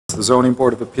the Zoning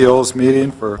Board of Appeals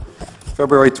meeting for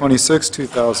February 26,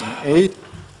 2008.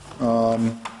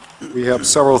 We have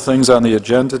several things on the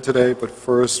agenda today, but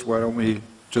first, why don't we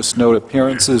just note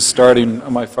appearances, starting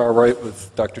on my far right with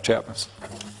Dr. Chapman.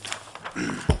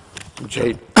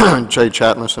 Jay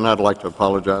Chapman, and I'd like to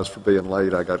apologize for being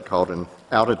late. I got caught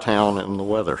out of town in the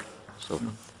weather. So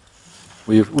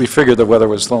we figured the weather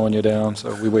was slowing you down,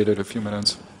 so we waited a few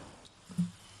minutes.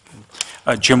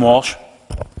 Jim Walsh.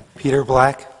 Peter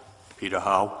Black. Peter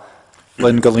Howe.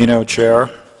 Lynn Galino,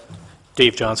 Chair.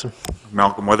 Dave Johnson.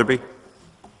 Malcolm Weatherby.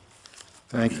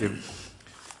 Thank you.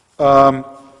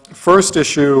 First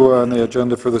issue on the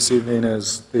agenda for this evening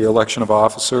is the election of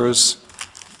officers,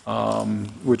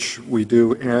 which we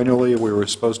do annually. We were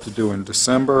supposed to do in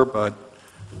December, but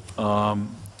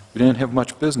we didn't have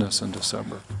much business in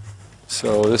December.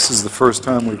 So this is the first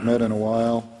time we've met in a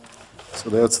while. So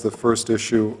that's the first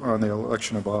issue on the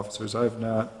election of officers. I have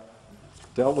not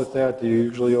dealt with that. Do you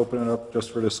usually open it up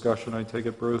just for discussion, I take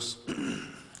it, Bruce?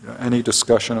 Any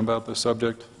discussion about the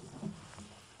subject?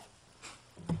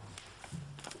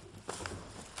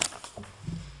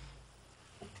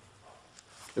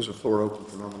 is the floor open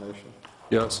for nomination?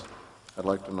 Yes. I'd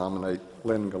like to nominate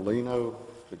Lynn Galino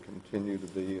to continue to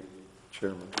be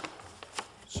chairman.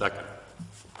 Second.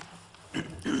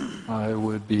 I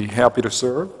would be happy to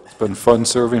serve. It's been fun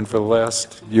serving for the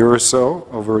last year or so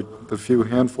over the few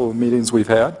handful of meetings we've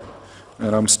had,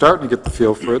 and I'm starting to get the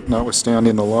feel for it,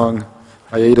 notwithstanding the long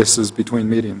hiatuses between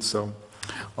meetings. So,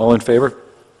 all in favor?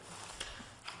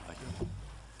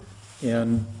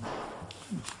 And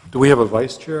do we have a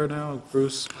vice chair now,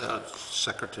 Bruce?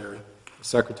 Secretary.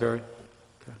 Secretary?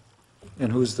 Okay.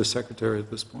 And who's the secretary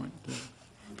at this point?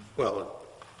 Well,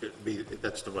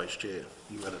 that's the vice chair.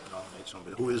 You got to nominate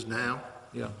somebody. Who is now?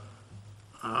 Yeah.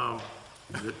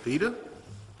 Is it Peter?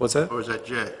 What's that? Or is that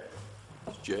Jay?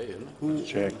 It's Jay, isn't it? Who?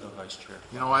 Jay. The vice chair.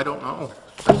 You know, I don't know.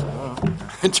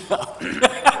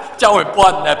 Tell how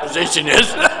important that position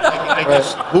is. I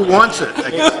guess, who wants it?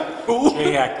 I guess. Who?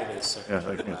 Jay acted as secretary.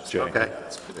 Yeah, I think it's Jay. Okay.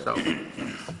 So,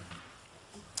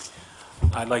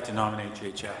 I'd like to nominate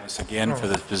Jay Chapman again for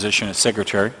the position of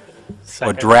secretary, or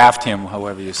Second. draft him,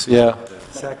 however you see Yeah. it.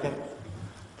 Second.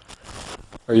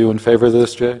 Are you in favor of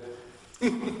this, Jay?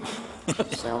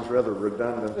 Sounds rather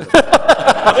redundant.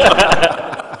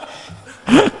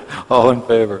 All in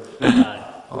favor?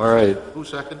 All right. who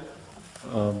seconded?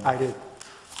 I did.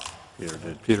 Peter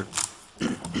did. Peter.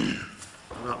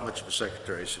 I'm not much of a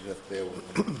secretary, so you have to bear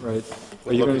with me. Right.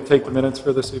 Are you going to take the minutes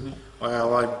for this evening?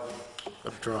 Well,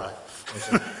 I'm trying.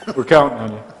 We're counting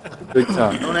on you. Big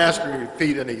time. Don't ask me to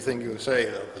repeat anything you say,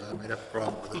 though, because I might have a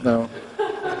problem with it. No.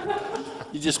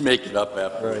 You just make it up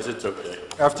afterwards. It's okay.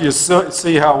 After you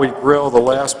see how we grill the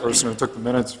last person who took the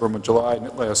minutes from July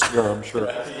last year, I'm sure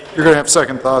you're going to have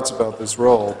second thoughts about this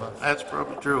role. That's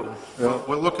probably true. Yeah.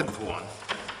 We're looking for one.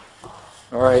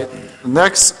 All right. The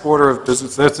next order of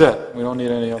business, that's it. We don't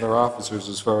need any other officers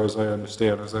as far as I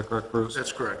understand. Is that correct, Bruce?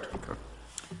 That's correct. Okay.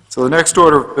 So the next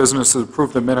order of business is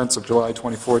approve the minutes of July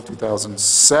 24,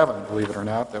 2007, believe it or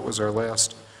not. That was our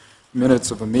last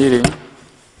minutes of a meeting.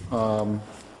 I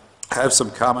have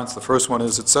some comments. The first one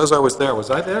is, it says I was there. Was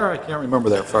I there? I can't remember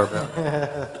that far back.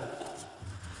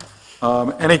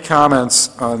 Any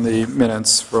comments on the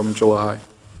minutes from July?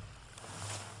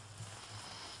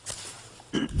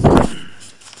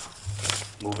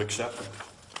 Move accepted.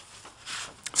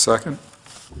 Second?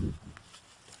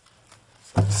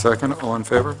 Second, all in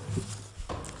favor?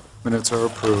 Minutes are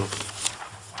approved.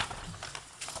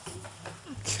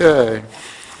 Okay,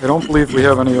 I don't believe we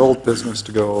have any old business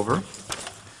to go over,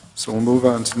 so we'll move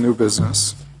on to new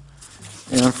business.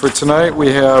 And for tonight,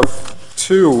 we have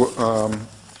two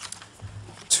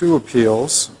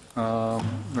appeals,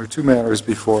 or two matters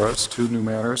before us, two new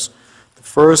matters. The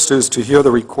first is to hear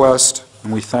the request,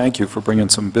 and we thank you for bringing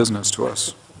some business to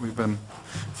us.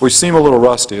 If we seem a little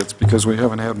rusty, it's because we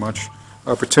haven't had much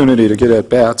opportunity to get at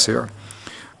bats here.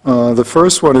 The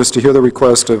first one is to hear the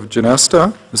request of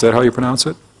Janesta, is that how you pronounce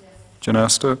it? Yes.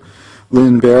 Janesta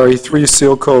Lynn Barry, 3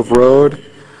 Seal Cove Road,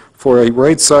 for a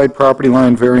right side property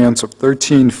line variance of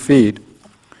 13 feet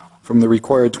from the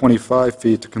required 25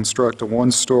 feet to construct a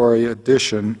one-story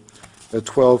addition at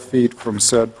 12 feet from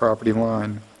said property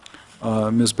line.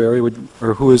 Ms. Barry,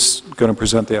 who is going to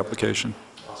present the application?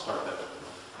 I'll start that.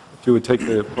 If you would take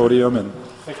the podium and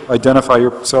identify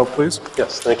yourself, please.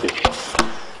 Yes, thank you.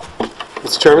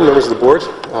 Mr. Chairman, members of the board,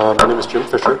 my name is Jim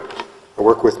Fisher. I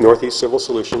work with Northeast Civil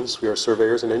Solutions. We are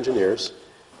surveyors and engineers,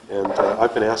 and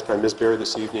I've been asked by Ms. Barry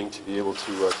this evening to be able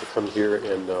to come here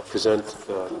and present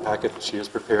the packet that she has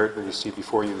prepared that you see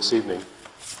before you this evening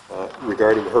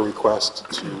regarding her request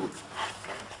to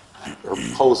her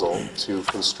proposal to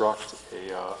construct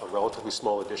a relatively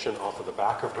small addition off of the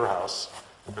back of her house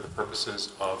for the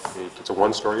purposes of it's a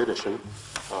one-story addition,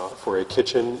 for a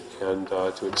kitchen and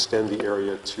to extend the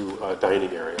area to a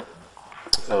dining area.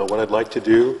 What I'd like to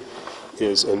do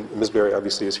is, and Ms. Berry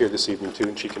obviously is here this evening too,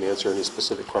 and she can answer any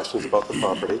specific questions about the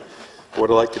property. What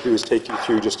I'd like to do is take you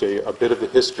through just a bit of the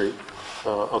history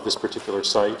of this particular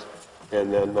site,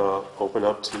 and then open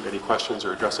up to any questions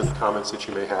or address any comments that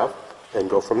you may have, and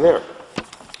go from there.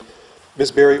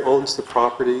 Ms. Berry owns the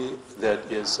property that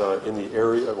is in the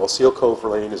area, well, Seal Cove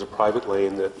Lane is a private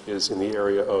lane that is in the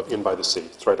area of In by the Sea.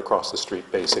 It's right across the street,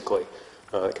 basically.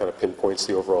 It kind of pinpoints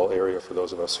the overall area for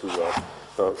those of us who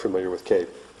are familiar with Cape.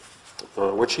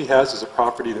 What she has is a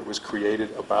property that was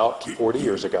created about 40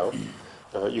 years ago.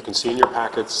 You can see in your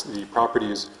packets the property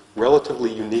is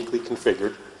relatively uniquely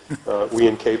configured. We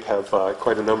in Cape have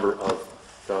quite a number of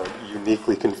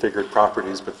uniquely configured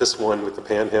properties, but this one with the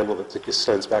panhandle that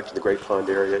extends back to the Great Pond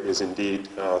area is indeed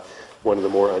one of the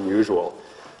more unusual.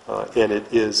 And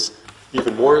it is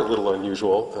even more a little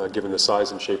unusual, given the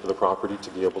size and shape of the property, to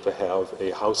be able to have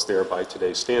a house there by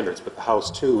today's standards. But the house,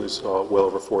 too, is well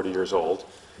over 40 years old,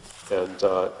 and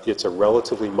it's a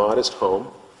relatively modest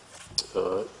home.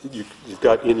 You've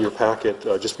got in your packet,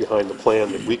 just behind the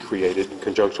plan that we created in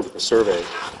conjunction with the survey,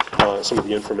 some of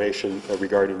the information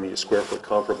regarding the square foot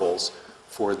comparables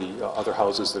for the other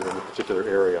houses that are in the particular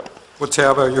area. What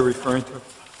tab are you referring to?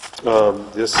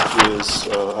 This is,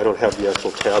 I don't have the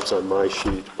actual tabs on my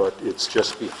sheet, but it's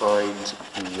just behind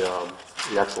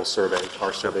the actual survey,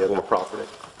 our survey of the property.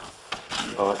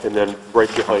 And then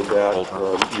right behind that,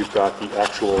 you've got the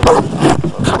actual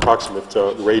approximate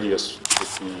radius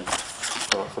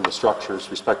from the structures,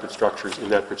 respective structures in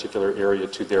that particular area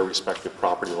to their respective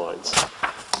property lines.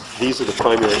 These are the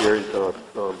primary area,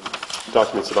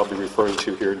 documents that I'll be referring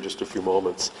to here in just a few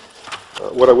moments.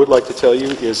 What I would like to tell you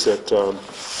is that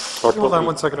Hold on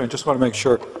one second, I just want to make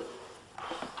sure.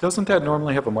 Doesn't that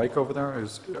normally have a mic over there?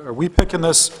 Are we picking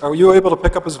this? Are you able to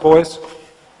pick up his voice?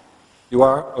 You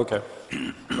are? Okay.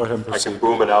 Go ahead and I proceed. can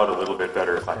boom it out a little bit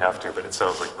better if I have to, but it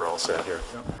sounds like we're all set here.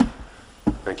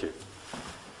 Thank you.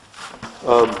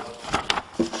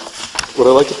 What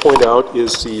I'd like to point out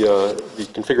is the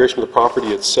configuration of the property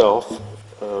itself.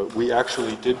 We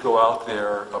actually did go out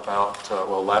there about,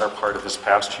 well, latter part of this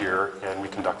past year, and we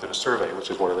conducted a survey, which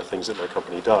is one of the things that my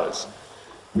company does.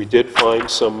 We did find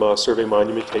some survey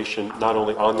monumentation, not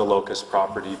only on the locust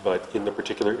property, but in the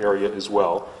particular area as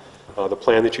well. The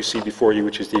plan that you see before you,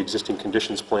 which is the existing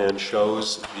conditions plan,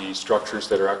 shows the structures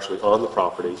that are actually on the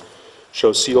property,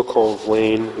 shows Seal Cove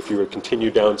Lane. If you were to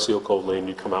continue down Seal Cove Lane,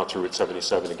 you'd come out through Route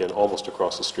 77 again, almost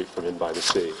across the street from In by the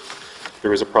Sea.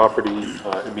 There is a property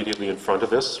immediately in front of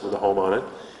this with a home on it,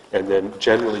 and then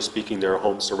generally speaking, there are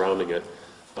homes surrounding it.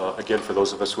 Again, for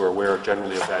those of us who are aware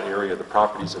generally of that area, the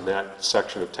properties in that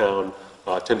section of town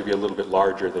tend to be a little bit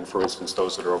larger than, for instance,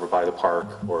 those that are over by the park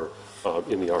or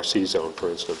in the RC zone, for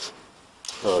instance.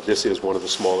 This is one of the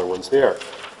smaller ones there.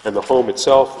 And the home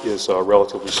itself is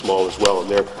relatively small as well. And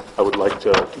there, I would like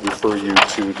to refer you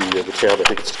to the tab, I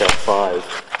think it's tab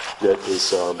 5, that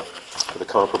is the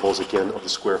comparables, again, of the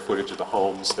square footage of the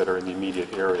homes that are in the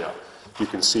immediate area. You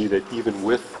can see that even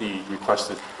with the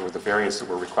requested, or the variance that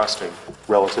we're requesting,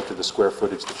 relative to the square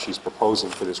footage that she's proposing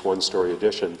for this one-story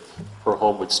addition, her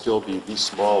home would still be the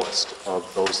smallest of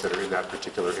those that are in that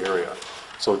particular area.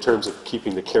 So in terms of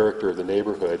keeping the character of the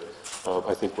neighborhood,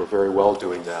 I think we're very well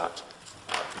doing that.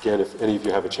 Again, if any of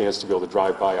you have a chance to be able to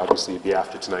drive by, obviously it'd be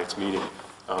after tonight's meeting,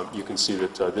 you can see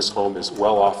that this home is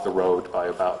well off the road by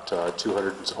about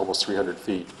 200, almost 300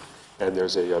 feet. And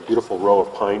there's a beautiful row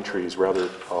of pine trees, rather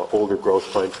older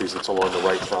growth pine trees that's along the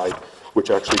right side, which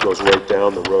actually goes right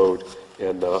down the road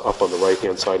and up on the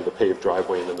right-hand side of the paved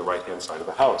driveway and then the right-hand side of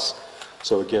the house.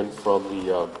 So again, from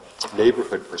the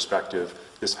neighborhood perspective,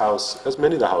 this house, as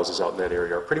many of the houses out in that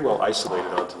area, are pretty well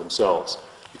isolated onto themselves.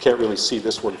 You can't really see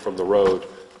this one from the road.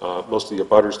 Most of the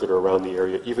abutters that are around the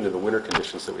area, even in the winter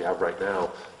conditions that we have right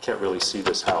now, can't really see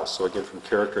this house. So again, from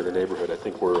character of the neighborhood, I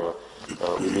think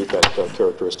we meet that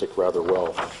characteristic rather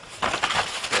well.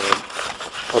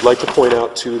 I'd like to point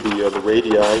out to the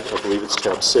radii, I believe it's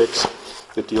tab 6,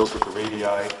 that deals with the radii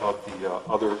of the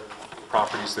other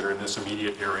properties that are in this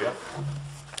immediate area.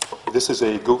 This is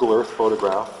a Google Earth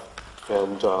photograph,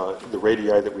 and the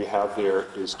radii that we have there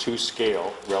is to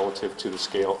scale relative to the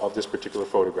scale of this particular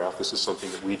photograph. This is something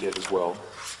that we did as well.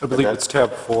 I believe it's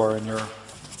tab 4 in your,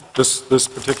 this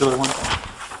particular one?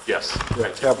 Yes. Yeah,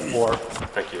 tab 4.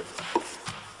 Thank you.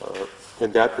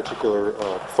 And that particular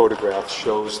photograph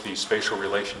shows the spatial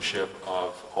relationship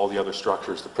of all the other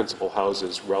structures, the principal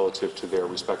houses, relative to their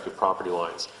respective property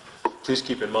lines. please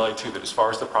keep in mind, too, that as far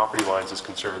as the property lines is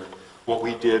concerned, what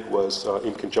we did was,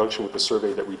 in conjunction with the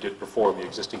survey that we did perform, the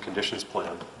existing conditions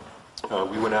plan,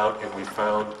 we went out and we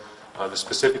found the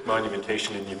specific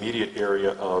monumentation in the immediate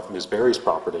area of Ms. Berry's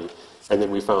property, and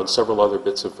then we found several other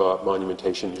bits of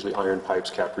monumentation, usually iron pipes,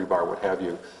 cap rebar, what have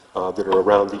you, that are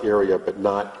around the area, but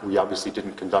not, we obviously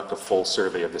didn't conduct a full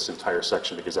survey of this entire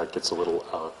section because that gets a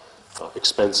little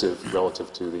expensive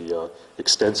relative to the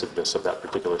extensiveness of that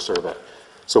particular survey.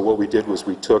 So what we did was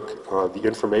we took the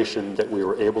information that we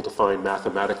were able to find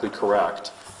mathematically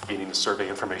correct, meaning the survey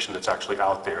information that's actually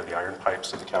out there, the iron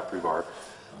pipes and the cap rebar,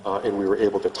 and we were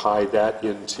able to tie that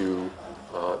into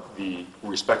the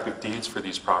respective deeds for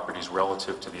these properties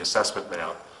relative to the assessment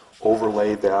map,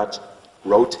 overlay that,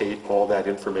 rotate all that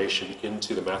information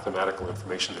into the mathematical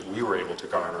information that we were able to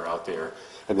garner out there,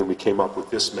 and then we came up with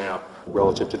this map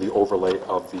relative to the overlay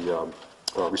of the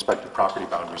respective property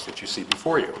boundaries that you see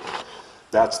before you.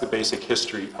 That's the basic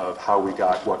history of how we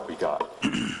got what we got.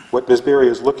 What Ms. Berry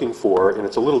is looking for, and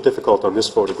it's a little difficult on this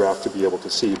photograph to be able to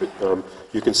see, but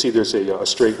you can see there's a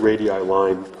straight radii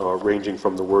line ranging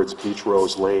from the words Beach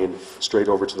Rose Lane straight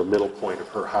over to the middle point of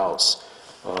her house.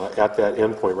 At that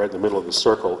end point, right in the middle of the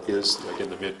circle, is, again,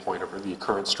 the midpoint of the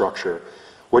current structure.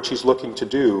 What she's looking to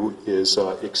do is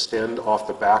extend off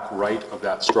the back right of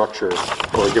that structure,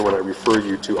 or again, when I refer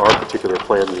you to our particular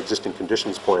plan, the existing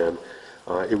conditions plan,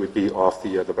 it would be off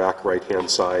the back right-hand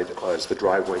side as the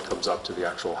driveway comes up to the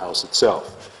actual house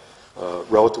itself.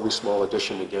 Relatively small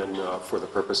addition, again, for the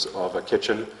purpose of a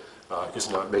kitchen, is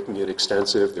not making it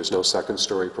extensive. There's no second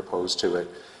story proposed to it.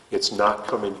 It's not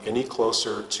coming any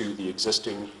closer to the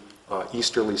existing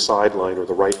easterly sideline or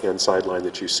the right-hand sideline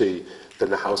that you see than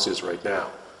the house is right now.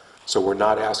 So we're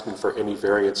not asking for any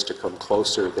variance to come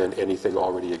closer than anything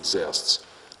already exists.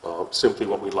 Simply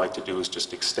what we'd like to do is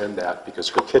just extend that, because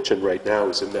her kitchen right now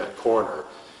is in that corner,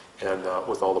 and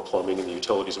with all the plumbing and the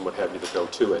utilities and what have you that go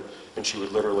to it, and she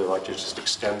would literally like to just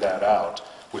extend that out,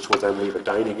 which will then leave a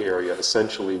dining area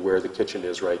essentially where the kitchen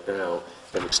is right now,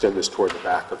 and extend this toward the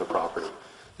back of the property.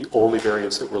 The only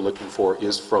variance that we're looking for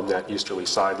is from that easterly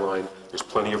sideline. There's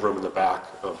plenty of room in the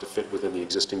back to fit within the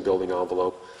existing building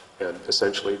envelope, and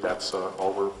essentially that's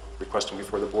all we're requesting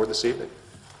before the board this evening.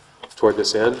 Toward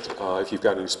this end, if you've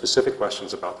got any specific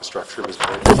questions about the structure, Ms.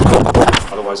 Blank,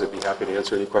 otherwise I'd be happy to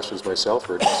answer any questions myself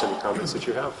or just any comments that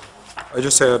you have. I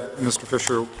just had, Mr.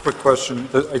 Fisher, quick question.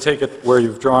 I take it where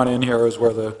you've drawn in here is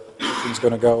where the kitchen's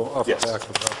going to go off Yes. the back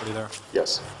of the property there?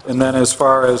 Yes. And then as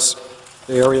far as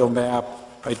the aerial map,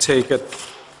 I take it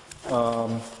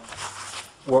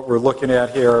what we're looking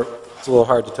at here, it's a little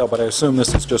hard to tell, but I assume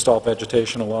this is just all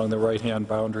vegetation along the right-hand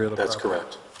boundary of the That's property?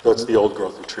 correct. That's the old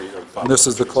growth of tree. And this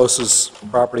is the closest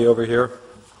property over here?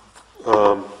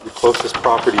 The closest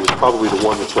property is probably the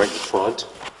one that's right in front.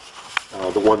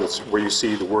 The one that's where you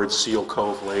see the word Seal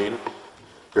Cove Lane.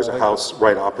 There's a house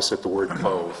right opposite the word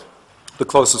Cove. The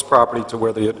closest property to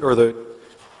where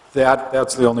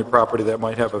that's the only property that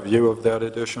might have a view of that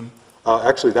addition?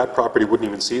 Actually, that property wouldn't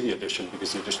even see the addition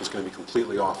because the addition is going to be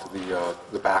completely off of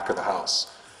the back of the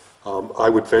house. I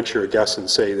would venture a guess and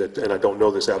say that, and I don't know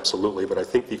this absolutely, but I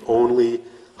think the only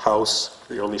house,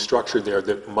 the only structure there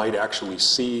that might actually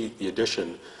see the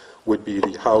addition would be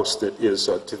the house that is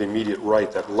to the immediate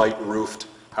right, that light-roofed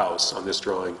house on this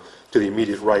drawing, to the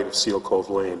immediate right of Seal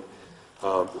Cove Lane.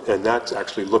 And that's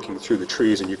actually looking through the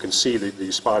trees, and you can see the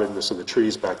spottedness of the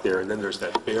trees back there, and then there's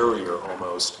that barrier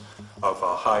almost of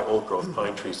high old-growth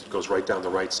pine trees that goes right down the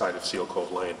right side of Seal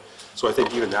Cove Lane. So I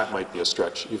think even that might be a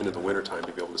stretch, even in the wintertime,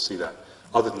 to be able to see that.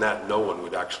 Other than that, no one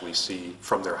would actually see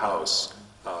from their house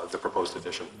the proposed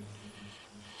addition.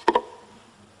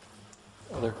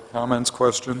 Other comments,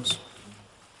 questions?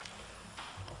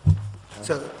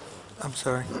 So, I'm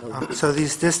sorry. So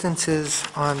these distances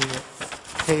on the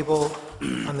table,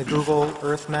 on the Google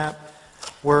Earth map,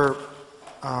 were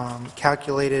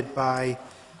calculated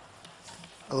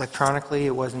electronically?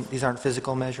 It wasn't, these aren't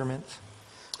physical measurements?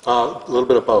 A little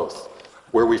bit of both.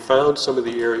 Where we found some of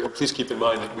the area, please keep in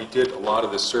mind that we did a lot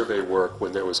of this survey work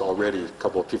when there was already a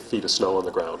couple of feet of snow on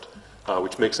the ground,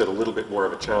 which makes it a little bit more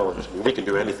of a challenge. I mean, we can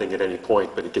do anything at any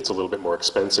point, but it gets a little bit more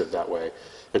expensive that way.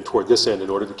 And toward this end, in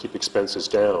order to keep expenses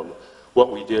down,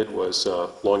 what we did was,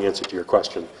 long answer to your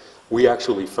question, we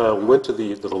actually found, we went to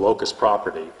the locust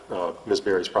property, Ms.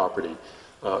 Berry's property,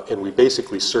 and we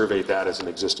basically surveyed that as an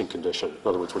existing condition. In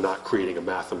other words, we're not creating a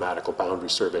mathematical boundary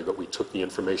survey, but we took the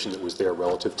information that was there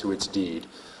relative to its deed,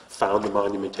 found the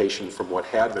monumentation from what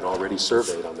had been already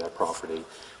surveyed on that property,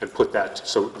 and put that,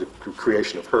 so the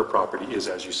creation of her property is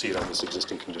as you see it on this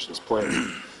existing conditions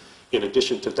plan. In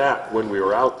addition to that, when we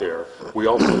were out there, we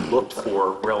also looked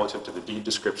for, relative to the deed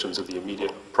descriptions of the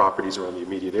immediate properties around the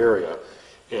immediate area,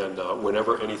 and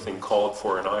whenever anything called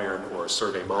for an iron or a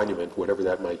survey monument, whatever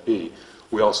that might be,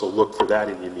 we also looked for that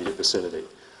in the immediate vicinity.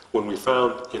 When we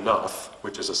found enough,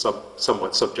 which is a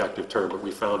somewhat subjective term, but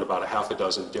we found about a half a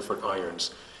dozen different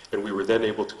irons, and we were then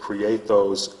able to create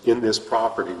those in this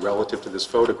property relative to this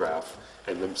photograph,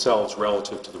 and themselves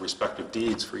relative to the respective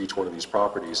deeds for each one of these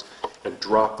properties, and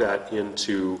drop that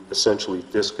into essentially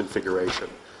this configuration,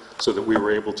 so that we were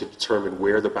able to determine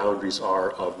where the boundaries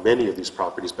are of many of these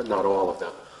properties, but not all of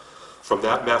them. From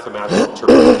that mathematical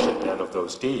interpretation then of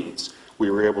those deeds, we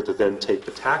were able to then take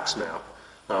the tax map,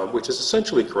 which is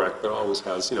essentially correct, but always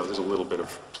has, there's a little bit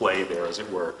of play there, as it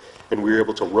were, and we were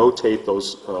able to rotate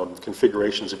those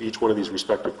configurations of each one of these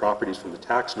respective properties from the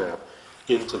tax map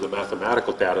into the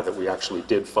mathematical data that we actually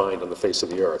did find on the face of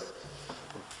the earth.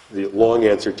 The long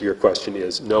answer to your question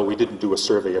is, no, we didn't do a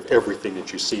survey of everything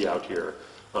that you see out here,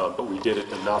 but we did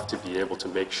it enough to be able to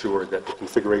make sure that the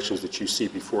configurations that you see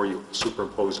before you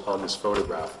superimposed on this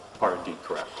photograph are indeed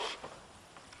correct.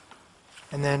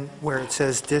 And then where it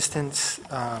says distance,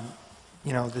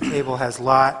 the table has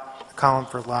lot, a column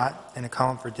for lot, and a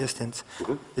column for distance.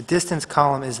 Mm-hmm. The distance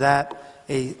column, is that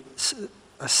a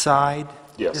side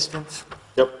Yes. distance?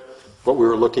 Yep. What we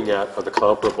were looking at are the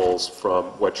comparables from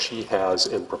what she has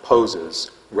and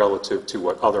proposes relative to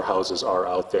what other houses are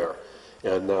out there.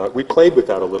 And we played with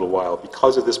that a little while.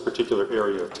 Because of this particular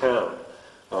area of town,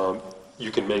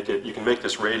 you can make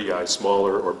this radii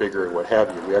smaller or bigger and what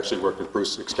have you. We actually worked with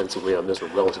Bruce extensively on this, or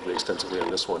relatively extensively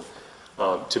on this one,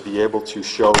 to be able to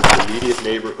show the immediate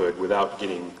neighborhood without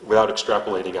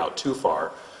extrapolating out too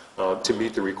far, to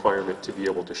meet the requirement to be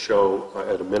able to show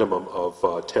at a minimum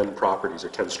of 10 properties or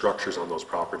 10 structures on those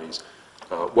properties,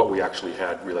 what we actually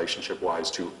had relationship-wise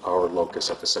to our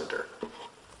locus at the center.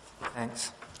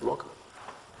 Thanks. You're welcome.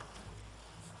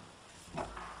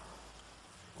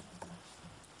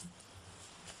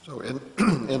 So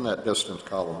in that distance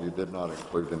column, you did not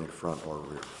include any front or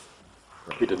rear.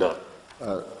 We did not.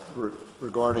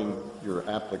 Regarding your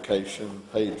application,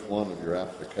 page 1 of your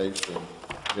application,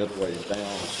 midway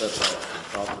down, setback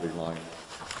from property line,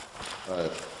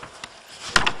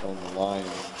 on the line,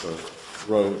 the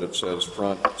row that says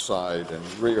front, side,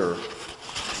 and rear,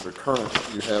 the current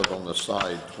you have on the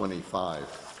side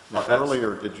 25. Now,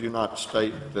 earlier, did you not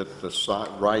state that the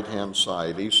right-hand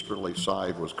side, easterly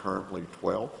side, was currently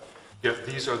 12? Yeah,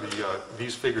 these are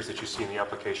these figures that you see in the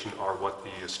application are what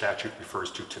the statute refers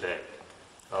to today.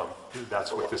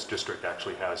 That's what this district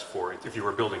actually has for it. If you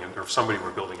were building, or if somebody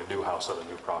were building a new house on a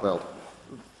new property. Well,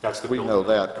 that's the we building. know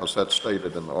that because that's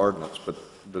stated in the ordinance, but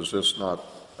does this not,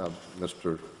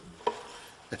 Mr.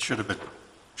 It should have been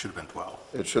 12.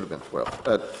 It should have been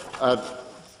 12.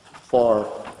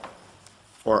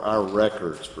 For our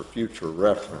records, for future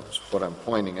reference, what I'm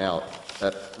pointing out,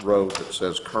 that row that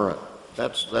says current,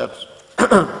 that's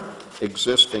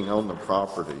existing on the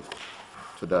property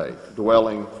today,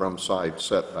 dwelling from side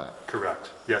setback. Correct.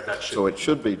 Yeah, that should. So it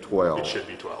should be 12. It should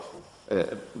be 12.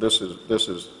 This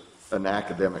is an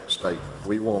academic statement.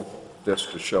 We want this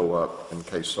to show up in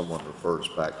case someone refers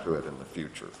back to it in the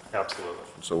future. Absolutely.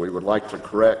 So we would like to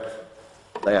correct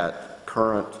that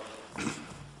current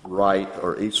right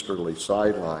or easterly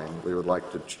sideline. We would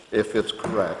like to, if it's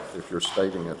correct, if you're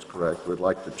stating it's correct, we'd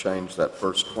like to change that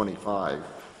first 25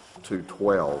 to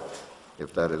 12,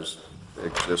 if that is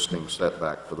existing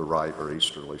setback for the right or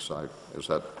easterly side. Is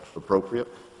that appropriate?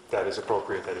 That is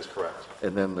appropriate. That is correct.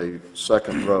 And then the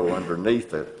second row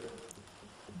underneath it,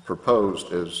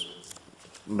 proposed is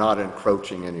not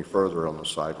encroaching any further on the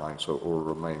sideline, so it will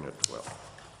remain at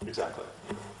 12. Exactly.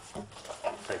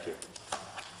 Thank you.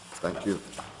 Thank you.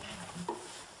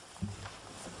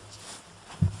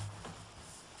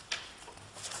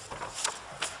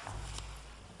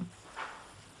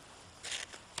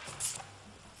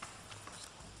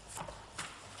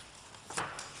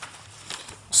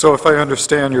 So if I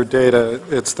understand your data,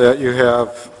 it's that you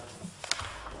have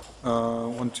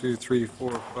 1, 2, 3,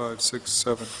 4, 5, 6,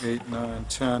 7, 8, 9,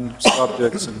 10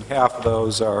 subjects, and half of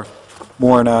those are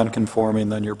more non-conforming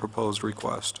than your proposed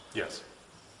request. Yes.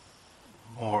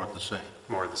 More of the same.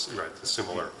 More of the, right, the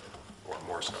similar, or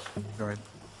more so. All right.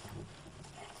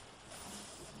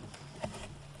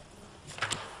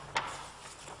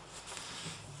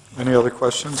 Any other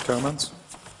questions, comments?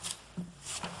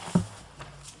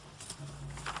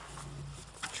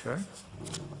 Okay.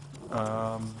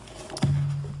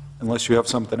 Unless you have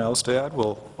something else to add,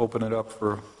 we'll open it up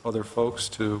for other folks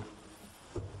to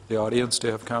the audience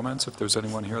to have comments, if there's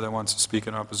anyone here that wants to speak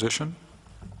in opposition.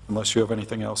 Unless you have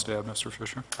anything else to add, Mr.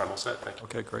 Fisher? I'm all set. Thank you.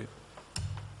 Okay, great.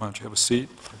 Why don't you have a seat?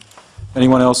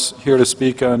 Anyone else here to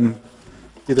speak on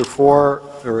either for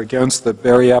or against the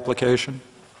Berry application?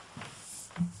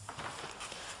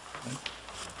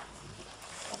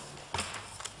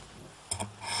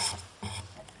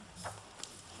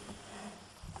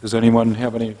 Does anyone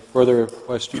have any further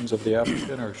questions of the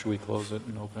applicant, or should we close it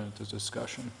and open it to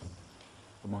discussion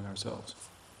among ourselves?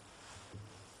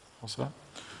 All set?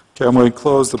 Okay, I'm going to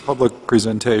close the public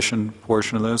presentation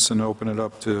portion of this and open it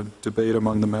up to debate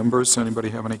among the members. Anybody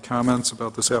have any comments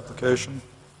about this application?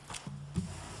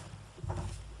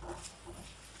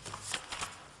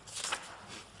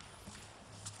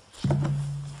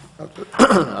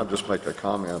 I'll just make a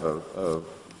comment of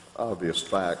obvious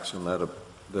facts, and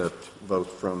that both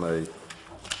from a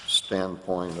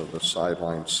standpoint of the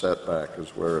sideline setback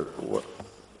as well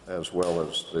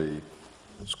as the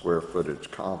square footage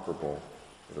comparable,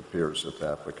 it appears that the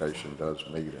application does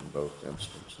meet in both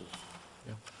instances.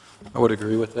 Yeah. I would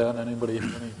agree with that. Anybody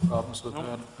have any problems with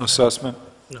that assessment?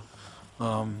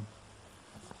 No.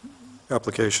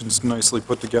 Application's nicely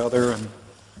put together,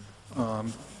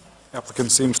 and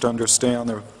applicant seems to understand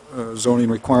the zoning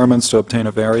requirements to obtain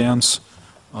a variance.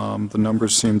 The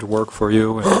numbers seem to work for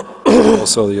you, and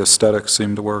also the aesthetics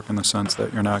seem to work in the sense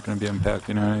that you're not going to be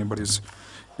impacting on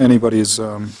anybody's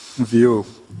view.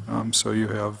 So you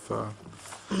have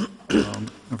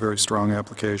a very strong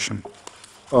application.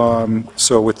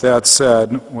 So with that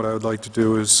said, what I would like to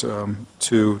do is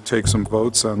to take some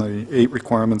votes on the 8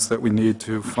 requirements that we need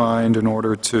to find in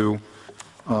order to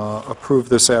approve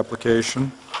this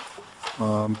application.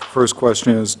 First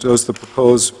question is, does the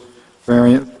proposed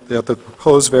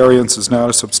variance is not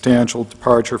a substantial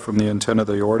departure from the intent of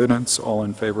the ordinance? All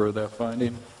in favor of that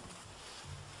finding?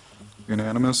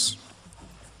 Unanimous.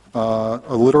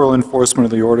 A literal enforcement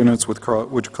of the ordinance would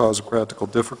cause a practical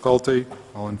difficulty.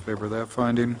 All in favor of that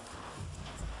finding?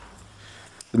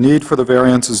 The need for the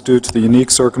variance is due to the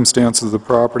unique circumstances of the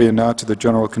property and not to the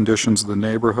general conditions of the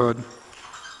neighborhood.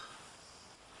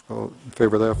 All in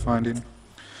favor of that finding?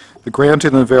 The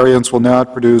granting of the variance will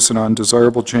not produce an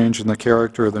undesirable change in the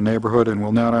character of the neighborhood and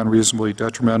will not unreasonably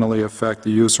detrimentally affect the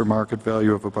use or market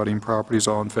value of abutting properties.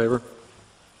 All in favor?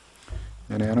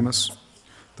 Unanimous.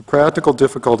 The practical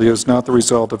difficulty is not the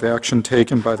result of action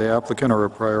taken by the applicant or a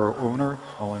prior owner.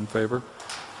 All in favor?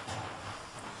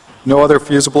 No other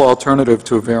feasible alternative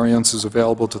to a variance is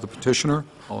available to the petitioner.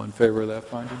 All in favor of that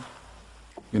finding?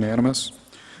 Unanimous.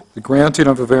 The granting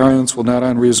of a variance will not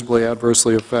unreasonably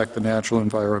adversely affect the natural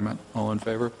environment. All in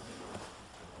favor?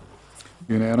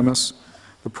 Unanimous.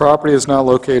 The property is not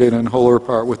located in whole or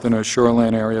part within a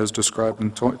shoreline area as described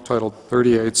in Title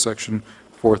 38, Section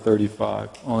 435.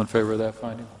 All in favor of that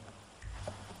finding?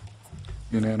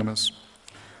 Unanimous.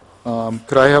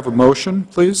 Could I have a motion,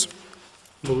 please?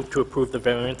 Move to approve the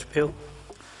variance appeal?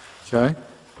 Okay.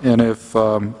 And if,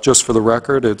 just for the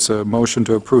record, it's a motion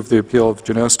to approve the appeal of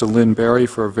Janesta Lynn Berry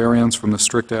for a variance from the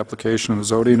strict application of the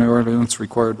zoning ordinance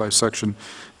required by Section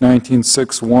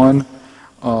 1961.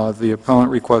 The appellant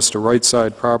requests a right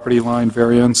side property line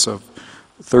variance of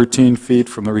 13 feet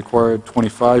from the required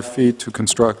 25 feet to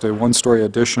construct a one-story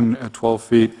addition at 12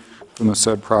 feet from the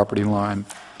said property line.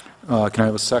 Can I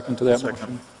have a second to that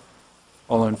motion?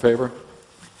 All in favor?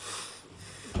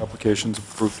 Application's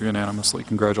approved unanimously.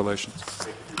 Congratulations.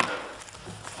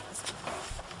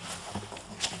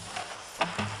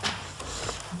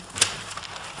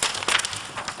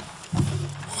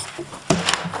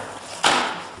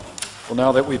 Well,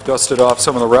 now that we've dusted off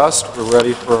some of the rest, we're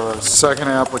ready for our second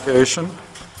application.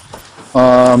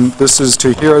 This is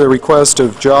to hear the request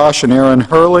of Josh and Aaron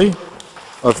Hurley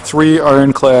of 3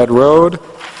 Ironclad Road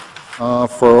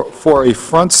for a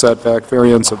front setback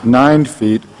variance of 9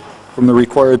 feet from the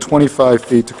required 25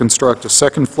 feet to construct a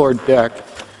second-floor deck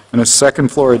and a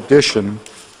second-floor addition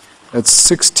at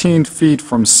 16 feet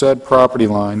from said property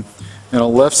line and a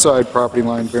left-side property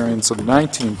line variance of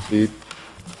 19 feet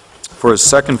for a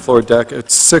second-floor deck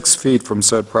at 6 feet from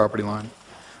said property line.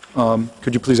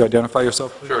 Could you please identify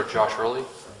yourself, please? Sure, Josh Hurley.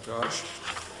 Josh.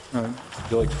 Would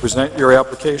you like to present your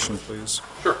application, please?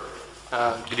 Sure.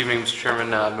 Good evening, Mr.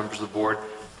 Chairman, members of the board.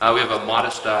 We have a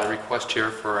modest request here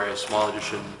for a small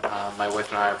addition my wife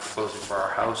and I are proposing for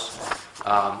our house.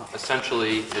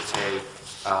 Essentially, it's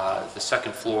the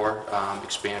second floor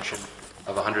expansion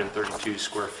of 132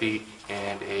 square feet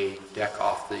and a deck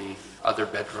off the other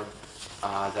bedroom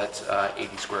that's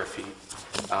 80 square feet.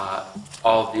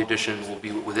 All of the addition will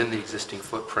be within the existing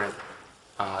footprint.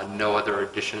 No other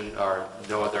addition or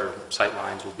no other sight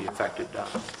lines will be affected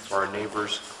for our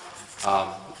neighbors.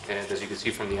 And as you can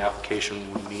see from the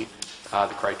application, we meet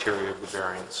the criteria of the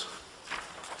variance.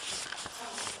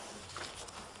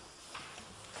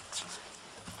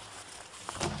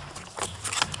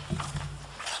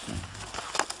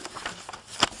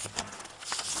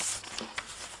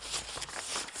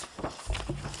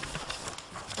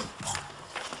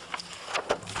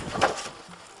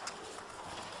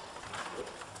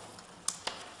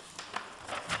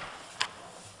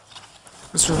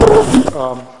 Mr.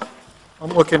 Hill, I'm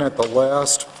looking at the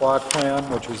last plot plan,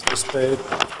 which is this page.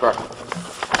 Correct.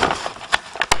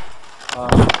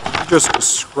 Could you just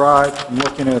describe, I'm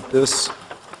looking at this,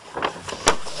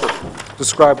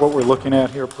 describe what we're looking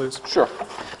at here, please? Sure.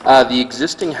 The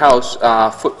existing house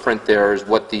footprint there is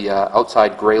what the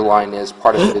outside gray line is.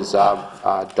 Part of it is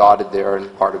dotted there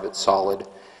and part of it's solid.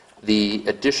 The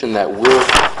addition that we're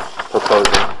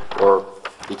proposing, or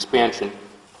the expansion,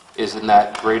 is in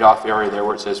that grayed off area there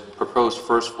where it says proposed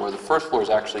first floor. The first floor is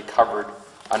actually covered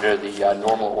under the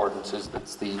normal ordinances.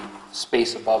 That's the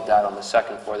space above that on the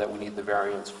second floor that we need the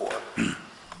variance for.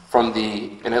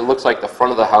 And it looks like the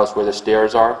front of the house where the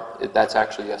stairs are, that's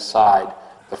actually a side.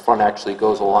 The front actually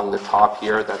goes along the top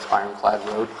here, that's Ironclad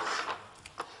Road.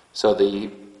 So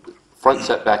the front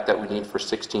setback that we need for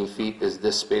 16 feet is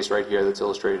this space right here that's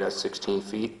illustrated as 16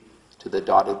 feet to the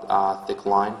dotted thick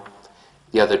line.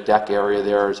 The other deck area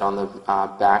there is on the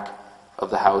back of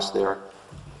the house there,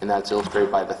 and that's illustrated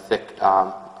by the thick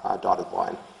dotted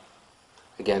line.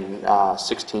 Again,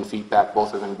 16 feet back,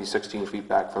 both are going to be 16 feet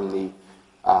back from the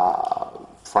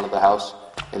front of the house,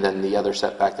 and then the other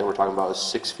setback that we're talking about is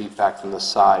 6 feet back from the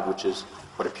side, which is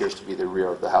what appears to be the rear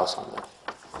of the house on there.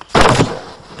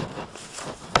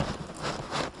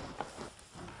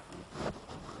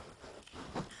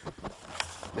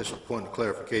 Just a point of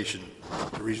clarification,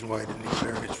 the reason why I didn't need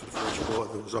variance for the first floor,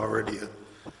 there was already a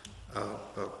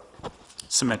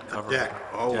Cement cover. deck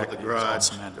over Deck, the it's all garage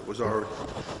cement. that was already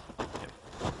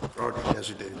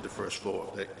designated the first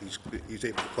floor. That he's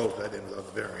able to close that in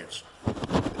without the variance.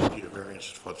 They need a variance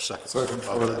for the second floor.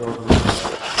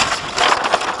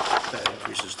 That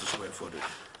increases the square footage.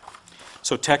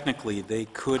 So technically, they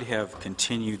could have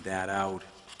continued that out,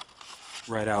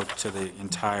 right out to the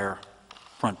entire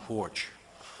front porch.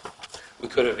 We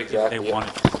could have, exactly. They yeah.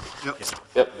 wanted. Yep. Yeah.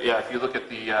 Yep, yeah, if you look at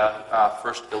the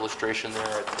first illustration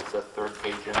there, it's the third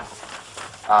page in.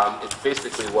 It's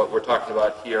basically what we're talking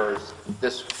about here is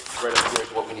this right up here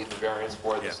is what we need the variance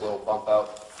for, this Yeah. little bump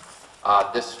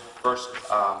out. This first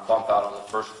bump out on the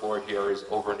first floor here is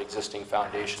over an existing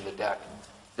foundation, the deck.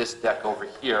 This deck over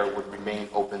here would remain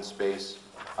open space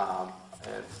and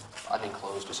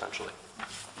unenclosed essentially.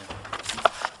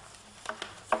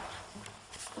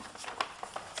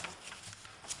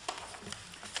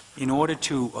 In order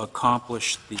to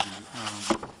accomplish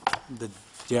the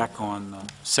deck on the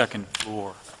second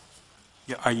floor,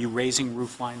 are you raising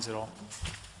roof lines at all?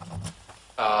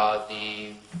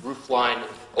 The roof line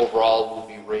overall will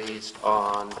be raised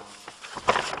on,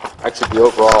 actually the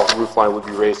overall roof line would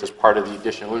be raised as part of the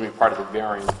addition. It wouldn't be part of the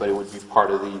variance, but it would be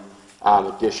part of the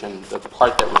addition. The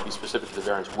part that would be specific to the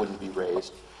variance wouldn't be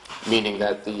raised, meaning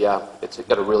that it's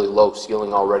got a really low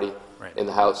ceiling already in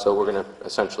the house, so we're going to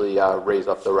essentially raise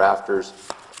up the rafters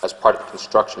as part of the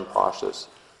construction process.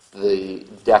 The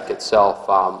deck itself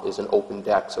is an open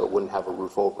deck, so it wouldn't have a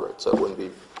roof over it, so it wouldn't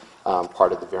be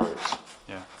part of the variance.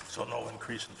 Yeah, So no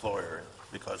increase in floor area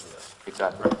because of that.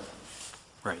 Exactly.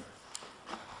 right.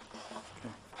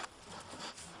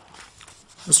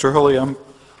 Mr. Hulley, I'm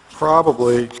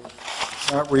probably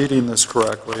not reading this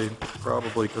correctly,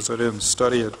 probably because I didn't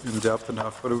study it in depth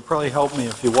enough, but it would probably help me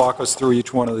if you walk us through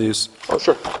each one of these Oh,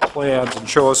 sure. plans and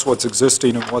show us what's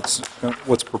existing and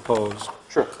what's proposed.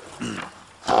 Sure.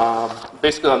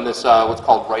 Basically on this, what's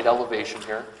called right elevation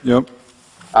here, Yep,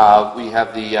 we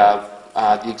have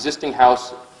the existing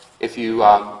house. If you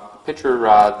picture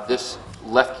this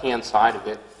left-hand side of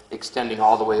it extending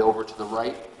all the way over to the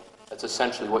right, that's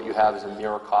essentially what you have is a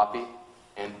mirror copy.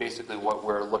 And basically what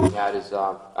we're looking at is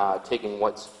taking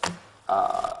what's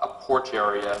a porch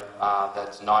area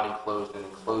that's not enclosed and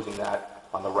enclosing that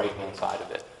on the right-hand side of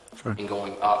it and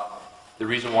going up. The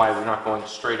reason why we're not going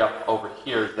straight up over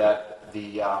here is that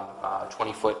the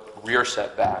 20-foot rear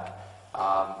setback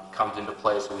comes into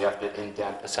play, so we have to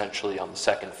indent essentially on the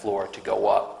second floor to go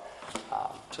up.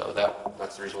 So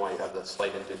that's the reason why you have that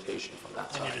slight indentation from that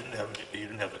And side. you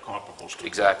didn't have the comparables to.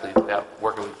 Exactly. Yeah.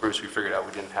 Working with Bruce, we figured out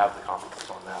we didn't have the comparables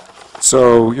on that.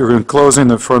 so you're enclosing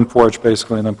the front porch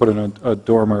basically and then putting a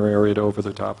dormer area over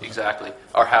the top of it. Exactly,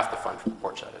 or half the front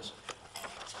porch, that is.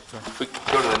 If we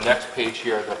go to the next page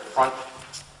here, the front,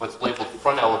 what's labeled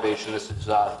front elevation, this is,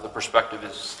 the perspective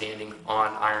is standing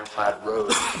on Ironclad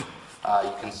Road.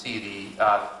 You can see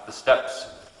the steps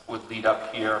would lead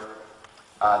up here.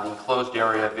 The enclosed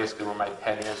area, basically where my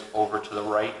pen is, over to the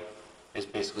right, is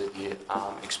basically the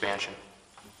expansion.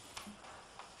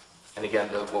 And again,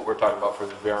 what we're talking about for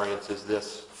the variance is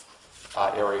this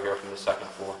area here from the second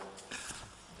floor.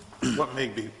 What may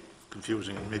be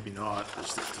confusing and maybe not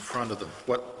is that the front of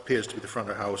what appears to be the front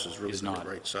of the house is really Is to the not.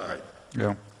 right side.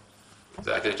 Yeah.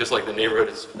 Exactly, just like the neighborhood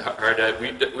is hard to,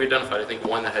 we identified, I think,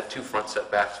 one that had 2 front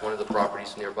setbacks, one of the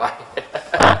properties nearby.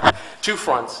 2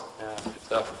 fronts, yeah,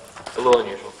 so a little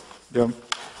unusual. Yeah.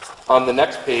 On the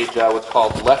next page, what's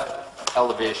called left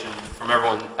elevation, from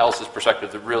everyone else's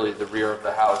perspective, really the rear of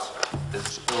the house,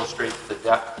 this illustrates the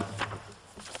deck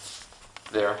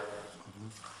there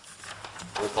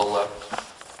with the left.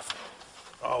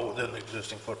 All within the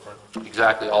existing footprint.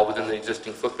 Exactly, all within the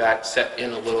existing footback, set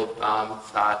in a little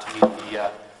to meet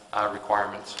the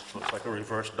requirements. Looks like a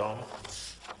reverse dome.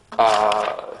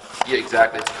 Yeah,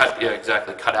 exactly. It's cut. Yeah,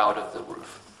 exactly. Cut out of the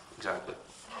roof. Exactly.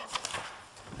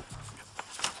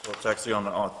 So it's actually on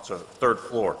the, it's a 3rd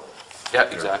floor. Yeah,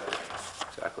 exactly.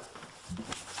 Exactly.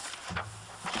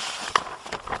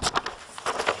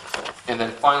 And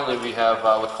then finally, we have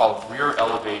what's called rear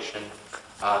elevation.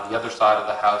 The other side of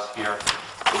the house here.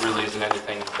 There really isn't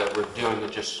anything that we're doing.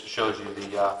 It just shows you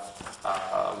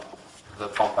the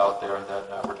bump out there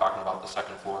that we're talking about, the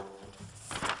 2nd floor.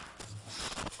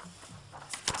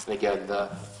 And again,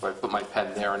 where I put my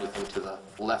pen there, anything to the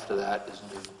left of that is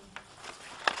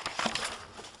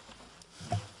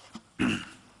new.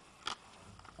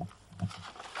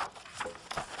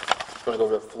 Want to go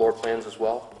over the floor plans as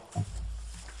well?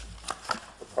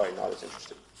 We're probably not as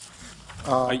interested.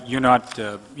 You're not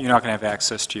going to have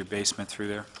access to your basement through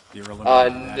there? You're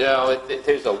eliminating that? No,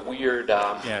 there's a weird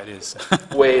Yeah, it is.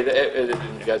 way that, you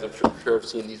guys I'm sure have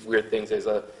seen these weird things. There's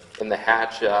a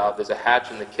hatch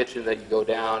in the kitchen that you go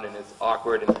down, and it's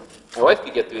awkward. And my wife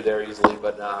could get through there easily,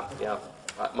 but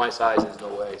my size is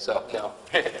no way. So no,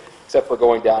 except for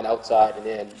going down outside and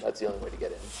in. That's the only way to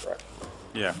get in. Correct.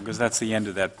 Yeah, because that's the end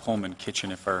of that Pullman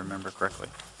kitchen, if I remember correctly.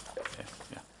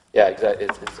 Yeah. Yeah, exactly.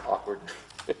 It's awkward.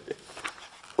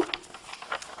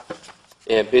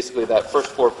 And basically, that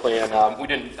first floor plan, we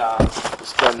didn't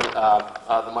spend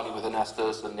the money with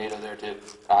Anestos and NATO there to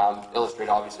illustrate,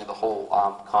 obviously, the whole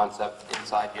concept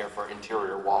inside here for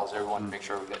interior walls. Everyone to make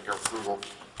sure we get your approval.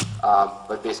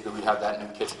 But basically, we have that new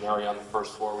kitchen area on the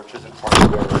first floor, which isn't part of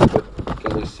the area, but you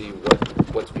can really see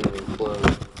what's being enclosed.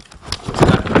 On the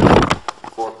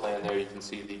second floor plan there, you can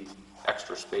see the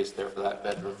extra space there for that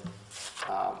bedroom,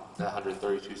 the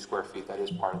 132 square feet. That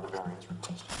is part of the variance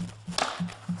request.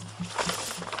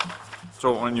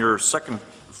 So on your 2nd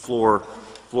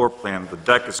floor plan, the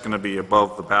deck is going to be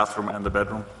above the bathroom and the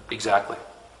bedroom? Exactly.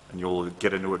 And you'll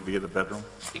get into it via the bedroom?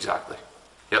 Exactly.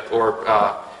 Yep, or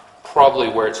probably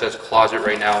where it says closet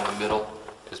right now in the middle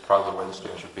is probably where the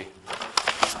stairs should be.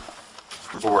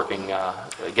 We're working,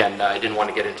 again, I didn't want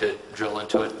to get into, drill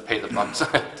into it, pay the bucks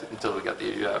until we got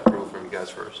the approval from you guys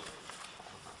first.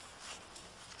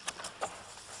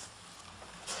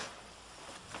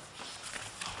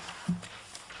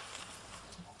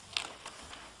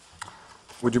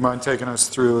 Would you mind taking us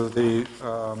through the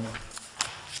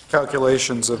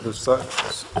calculations of the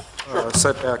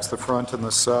setbacks, the front and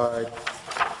the side?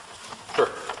 Sure.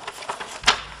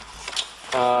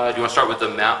 Do you want to start with the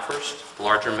map first, the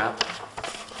larger map?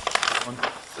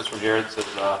 This one here, it says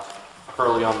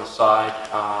Hurley on the side.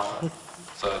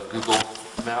 It's a Google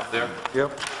map there.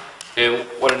 Yep. And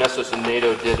what Anestos and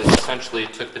NATO did is essentially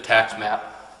took the tax map,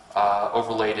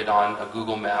 overlaid it on a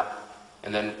Google map,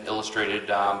 and then illustrated,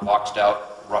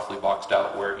 roughly boxed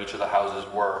out where each of the houses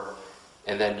were,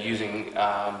 and then using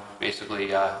basically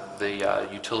the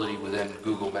utility within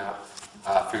Google Map,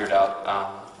 figured out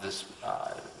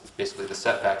basically the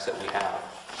setbacks that we have.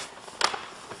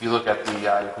 If you look at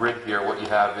the grid here, what you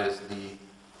have is the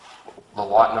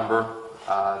lot number,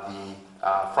 the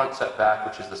front setback,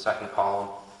 which is the 2nd column,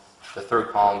 the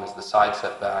 3rd column is the side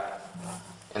setback,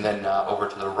 and then over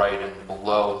to the right and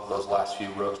below those last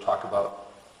few rows talk about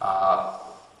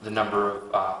the number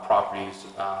of properties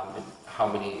and how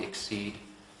many exceed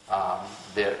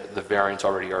the variance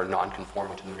already are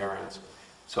non-conforming to the variance.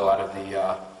 So out of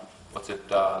the,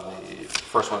 the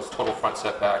first one is total front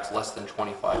setbacks less than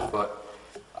 25 foot.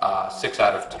 6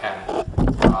 out of 10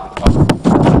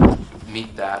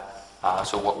 meet that.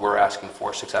 So what we're asking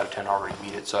for, 6 out of 10 already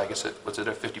meet it. So I guess what's it,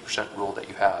 a 50% rule that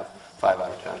you have, 5 out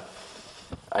of 10.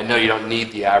 I know you don't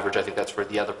need the average. I think that's for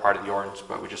the other part of the ordinance,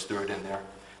 but we just threw it in there.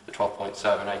 The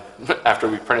 12.7. After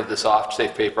we printed this off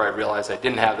safe paper, I realized I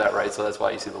didn't have that right, so that's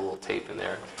why you see the little tape in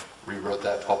there. Rewrote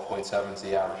that 12.7 is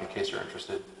the average in case you're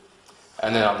interested.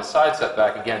 And then on the side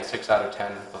setback, again, 6 out of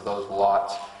 10 of those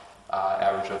lots,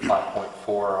 average of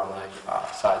 5.4 on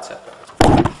the side setback.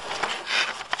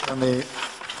 And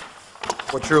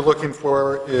what you're looking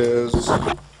for is,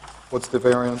 what's the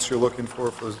variance you're looking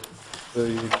for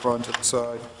the front and the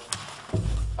side?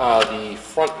 The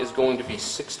front is going to be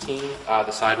 16,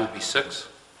 the side will be 6.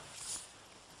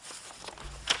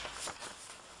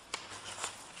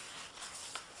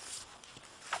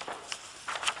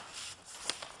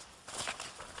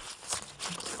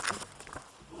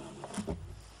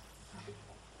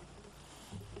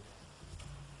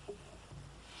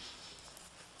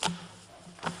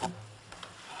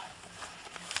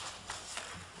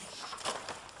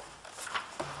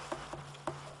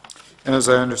 And as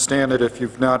I understand it, if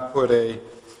you've not put a,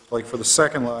 like for the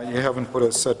second lot, you haven't put a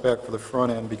setback for the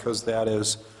front end because that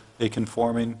is a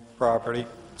conforming property.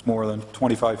 It's more than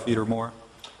 25 feet or more.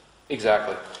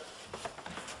 Exactly.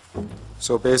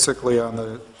 So basically, on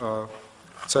the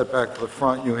setback to the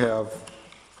front, you have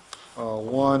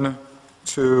one,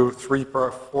 two, three,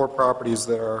 four properties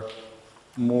that are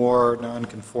more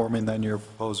non-conforming than your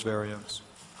proposed variance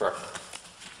Correct.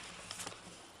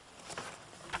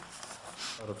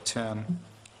 out of 10.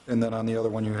 And then on the other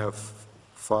one, you have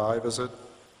 5, is it?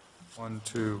 1,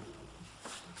 2,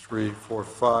 3, 4,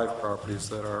 5 properties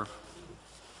that are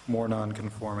more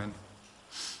non-conforming.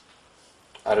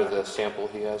 Out of the sample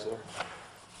he has there?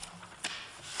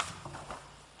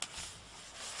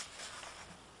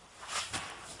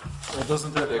 Well,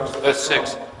 doesn't that cover... That's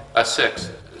 6. That's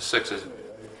 6. 6 is,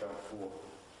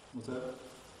 What's that?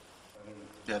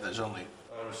 Yeah, there's only,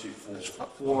 I don't see four. there's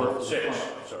Four. 6, I'm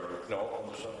sorry, no,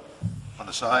 on the side. on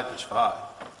the side, there's 5.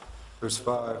 There's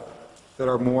 5 that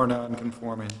are more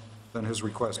non-conforming than his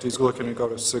request. He's looking to go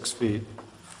to 6 feet.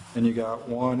 And you got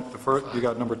one, the first, you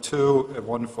got number 2 at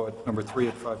 1 foot, number 3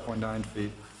 at 5.9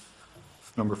 feet,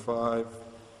 number 5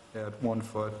 at 1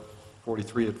 foot,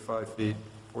 43 at 5 feet,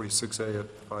 46A at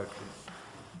 5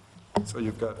 feet. So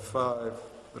you've got 5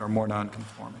 that are more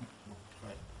non-conforming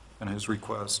than his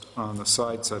request on the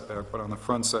side setback, but on the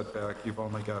front setback, you've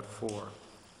only got 4.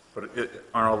 But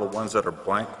aren't all the ones that are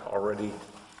blank already?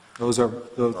 Those are,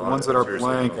 the ones that are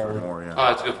blank are, More, yeah. oh,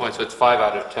 that's a good point. So it's 5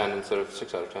 out of 10 instead of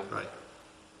 6 out of 10. Right.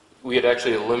 We had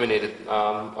actually eliminated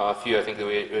a few. I think that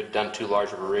we had done too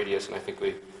large of a radius, and I think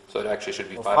we, so it actually should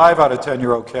be 5. 5 out of 10,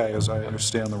 you're okay, as I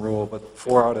understand the rule, but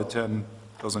 4 out of 10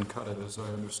 doesn't cut it, as I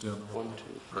understand the rule. 1,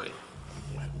 2, Right.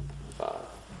 5.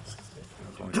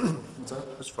 What's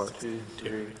that? That's fine. 2,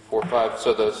 3, 4, 5.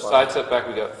 So the side setback,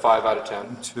 we got 5 out of 10.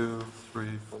 1, 2, 3,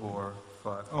 4,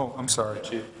 5. Oh, I'm sorry.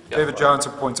 2. Yeah, David 5.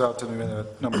 Johnson points out to me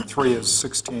that number 3 is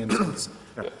 16, so it's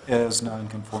as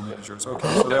non-conforming as yours.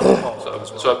 Okay, so that will follow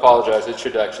as well. So I apologize. It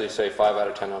should actually say 5 out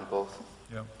of 10 on both.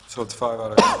 Yeah, so it's 5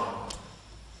 out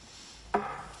of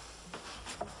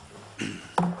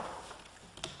 10.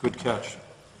 Good catch.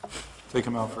 Take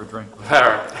him out for a drink. All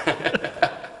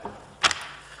right.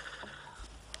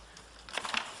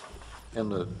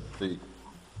 And the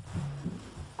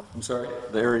I'm sorry?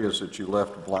 areas that you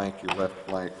left blank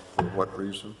for what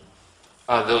reason?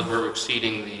 Those were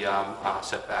exceeding the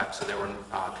setback, so they were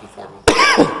conforming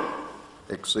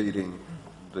Exceeding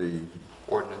the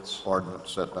ordinance.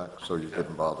 ordinance setback, so you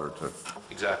didn't bother to,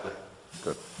 Exactly.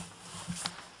 good.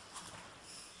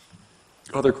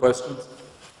 Other questions?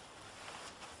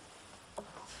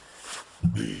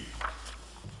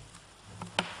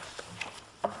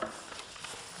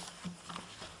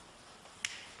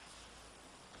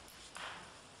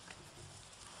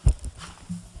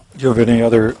 Do you have any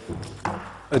other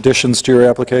additions to your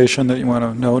application that you want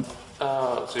to note?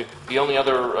 Let's see. The only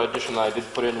other addition that I did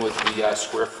put in was the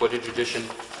square footage addition,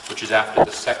 which is after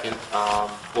the second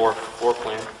floor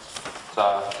plan. It's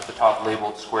at the top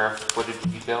labeled square footage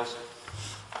details.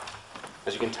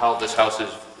 As you can tell, this house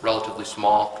is relatively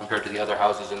small compared to the other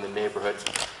houses in the neighborhood.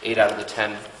 8 out of the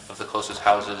 10 of the closest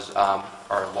houses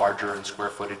are larger in square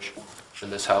footage than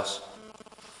this house.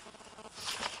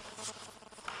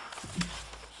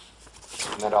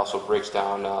 And that also breaks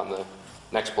down on the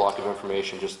next block of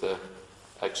information, just the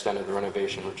extent of the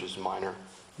renovation, which is minor.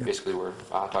 Basically, we're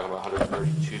talking about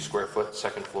 132 square foot,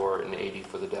 second floor, and 80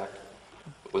 for the deck,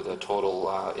 with a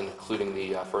total, including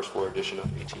the first floor addition, of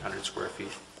 1,800 square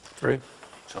feet. Great.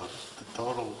 So the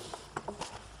total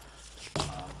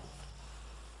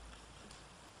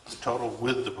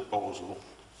with the proposal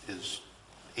is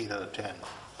 8 out of 10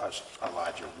 are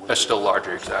larger. That's still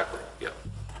larger, exactly, yeah.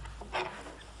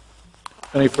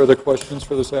 Any further questions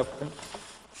for this applicant?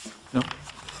 No?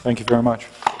 Thank you very much.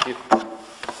 Thank you.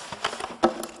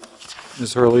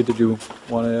 Ms. Hurley, did you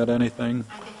want to add anything?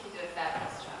 I think you did a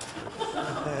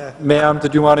fabulous job. Ma'am,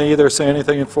 did you want to either say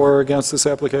anything for or against this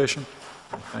application?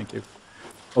 Thank you.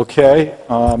 Okay,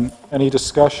 any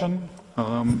discussion?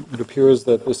 It appears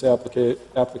that this applicant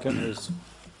has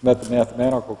met the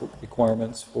mathematical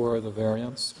requirements for the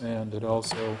variance, and it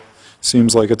also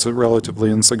seems like it's a relatively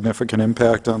insignificant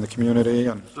impact on the community.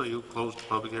 And So you closed the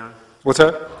public hearing? what's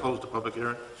that? Closed the public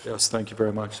hearing? Yes, thank you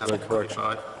very much for that correction.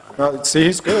 7:45. See,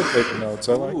 he's good at taking notes.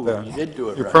 I like that. You did do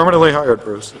it You're right. permanently hired,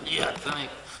 Bruce. Yeah, thank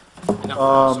you.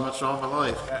 So much all my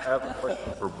life. I have a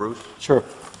question for Bruce. Sure.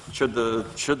 Should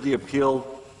the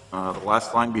appeal, the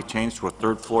last line be changed to a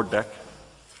third floor deck?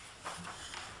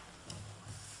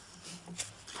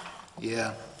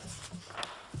 Yeah.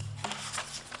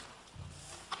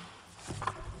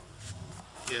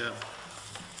 Yeah.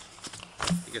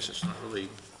 guess it's not really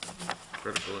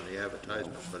critical in the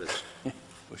advertisements, but it's,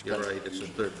 you're right, it's a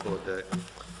third floor deck.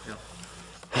 Yeah.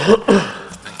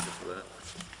 Thank you for that.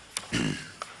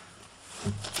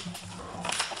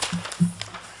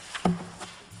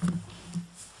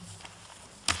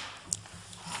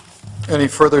 Any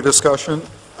further discussion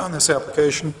on this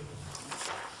application?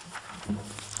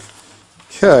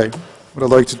 Okay, what I'd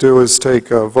like to do is take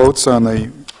votes on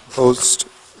the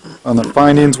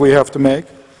findings we have to make.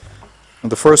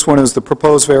 The first one is the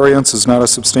proposed variance is not a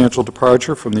substantial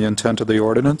departure from the intent of the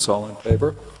ordinance. All in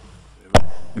favor?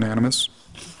 Unanimous.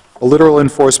 A literal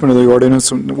enforcement of the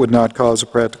ordinance would not cause a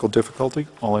practical difficulty.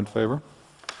 All in favor?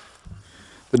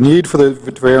 The need for the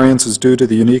variance is due to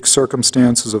the unique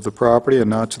circumstances of the property and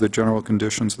not to the general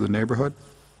conditions of the neighborhood.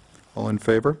 All in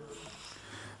favor?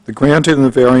 The granting of the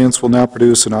variance will not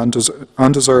produce an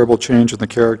undesirable change in the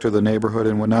character of the neighborhood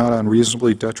and will not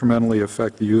unreasonably detrimentally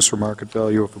affect the use or market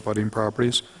value of abutting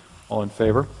properties. All in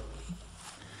favor?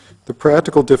 The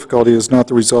practical difficulty is not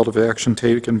the result of action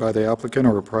taken by the applicant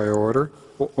or a prior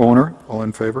owner. All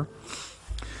in favor?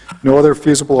 No other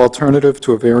feasible alternative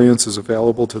to a variance is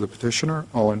available to the petitioner.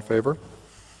 All in favor?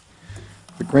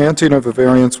 The granting of a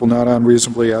variance will not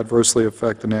unreasonably adversely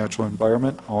affect the natural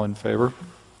environment. All in favor?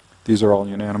 These are all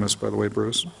unanimous, by the way,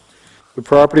 Bruce. The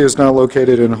property is not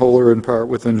located in whole or in part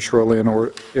within shoreline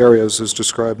areas as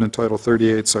described in Title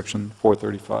 38, Section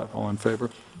 435. All in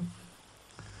favor?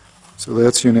 So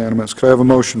that's unanimous. Could I have a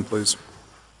motion, please?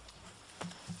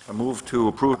 I move to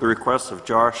approve the request of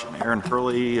Josh and Aaron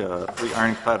Hurley, 3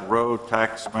 Ironclad Road,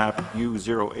 tax map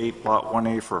U08, Lot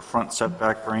 1A, for a front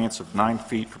setback variance of 9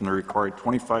 feet from the required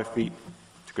 25 feet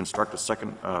to construct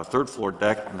a third floor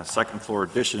deck and a second floor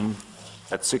addition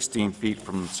at 16 feet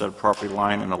from said property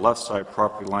line, and a left side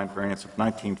property line variance of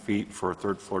 19 feet for a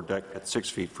third floor deck at 6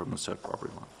 feet from the said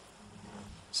property line.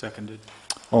 Seconded.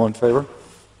 All in favor?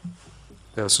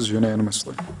 Passes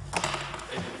unanimously.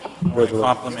 I want to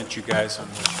compliment you guys on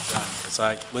what you've done, because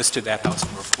I listed that house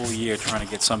for a full year trying to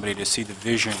get somebody to see the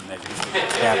vision that you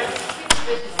have.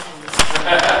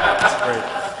 That's great.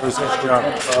 Where's that job?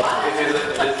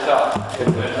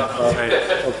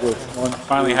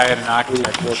 Finally hired an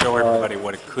architect to show everybody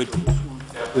what it could be.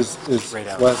 Is Great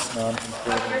house. less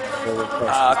non-conforming than the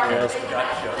request?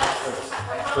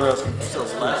 They're asking for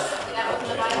less.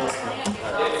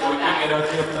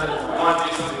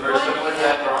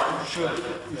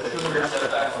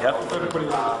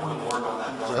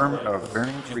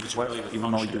 Variance request,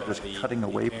 even though you're just cutting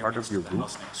away part of your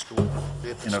roof,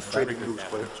 in effect,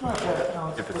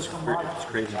 if it's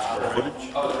creating square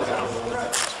footage.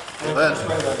 Hey,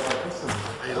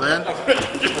 Len?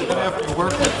 After you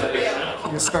work with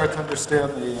it, you start to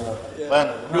understand the Len?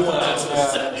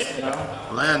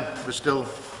 Len, we're still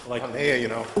on air, you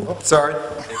know. Sorry.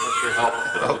 Mr.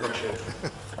 Johnson.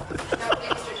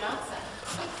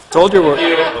 Told you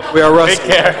we are rusty.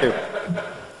 Thank you.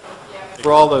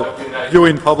 For all the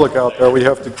viewing public out there, we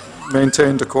have to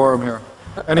maintain decorum here.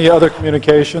 Any other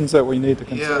communications that we need to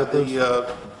consider, Yeah, Bruce?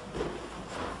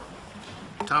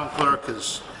 the town clerk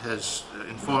has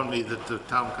informed me that the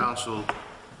town council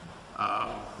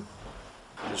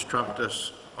has trumped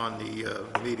us on the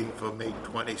meeting for May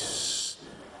 26th,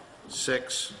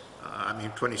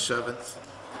 27th.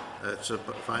 It's a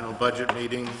final budget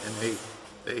meeting, and they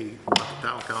want the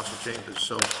town council chambers,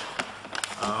 so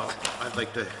I'd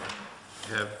like to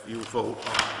have you vote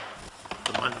on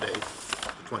the Monday,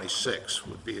 the 26th,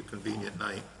 would be a convenient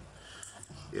night,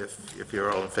 if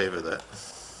you're all in favor of that.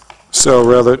 So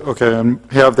rather, okay, and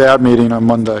have that meeting on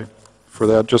Monday for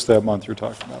that, just that month you're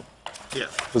talking about, Yeah.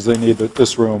 because they need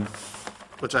this room.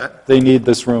 What's that? They need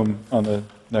this room on the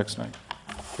next night.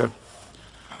 Okay,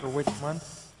 For which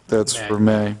month? that's for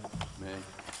May.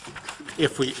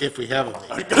 If we have a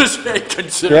meeting. I was going to say,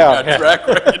 consider Yeah. that track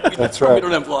record. That's We right.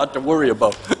 don't have a lot to worry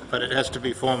about. But it has to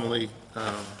be formally,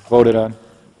 Voted on.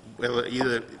 well,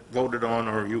 either voted on,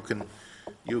 or you can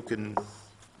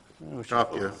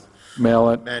drop your Mail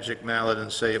it. magic mallet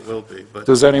and say it will be, but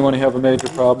Does anyone have a major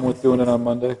problem with doing it on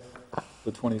Monday,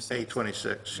 the 26th? May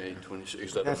 26th, May 26th,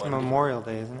 is that That's a Monday? Memorial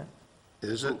Day, isn't it?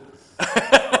 is it?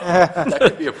 That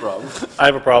could be a problem. I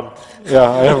have a problem. Yeah,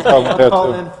 I have a problem with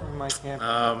Call that, in too. from my camp,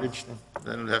 Bridgeton.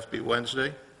 Then it'd have to be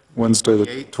Wednesday? Wednesday, the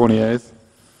 28th? 28th.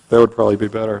 That would probably be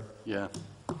better, Yeah.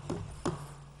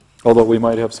 although we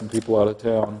might have some people out of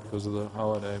town because of the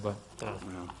holiday, but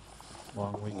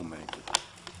long week. We'll make it.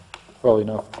 Probably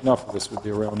enough of us would be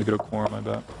around to get a quorum, I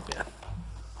bet.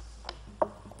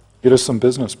 Get us some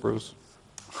business, Bruce.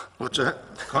 What's that?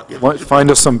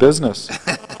 Find us some business.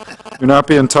 You're not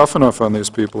being tough enough on these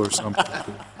people or something.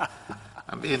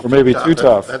 being Or maybe too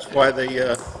tough. That's why they,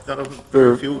 none of them,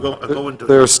 They're- very few go into.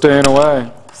 They're staying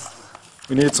away.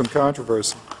 We need some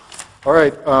controversy. All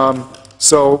right,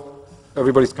 so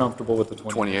everybody's comfortable with the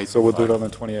 28th? 28th. So we'll do it on the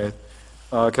 28th.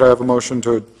 Could I have a motion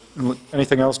to,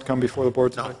 anything else to come before the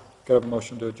board tonight? Could I have a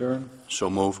motion to adjourn? So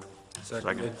moved.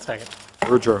 Second. Second.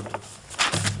 We're adjourned.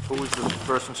 Who was the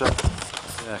first and second?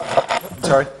 I'm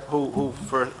sorry? Who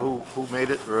made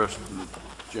it? First,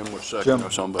 Jim was Jim. second or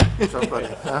somebody. Somebody,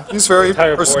 huh? He's very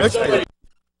Entire board persnickety.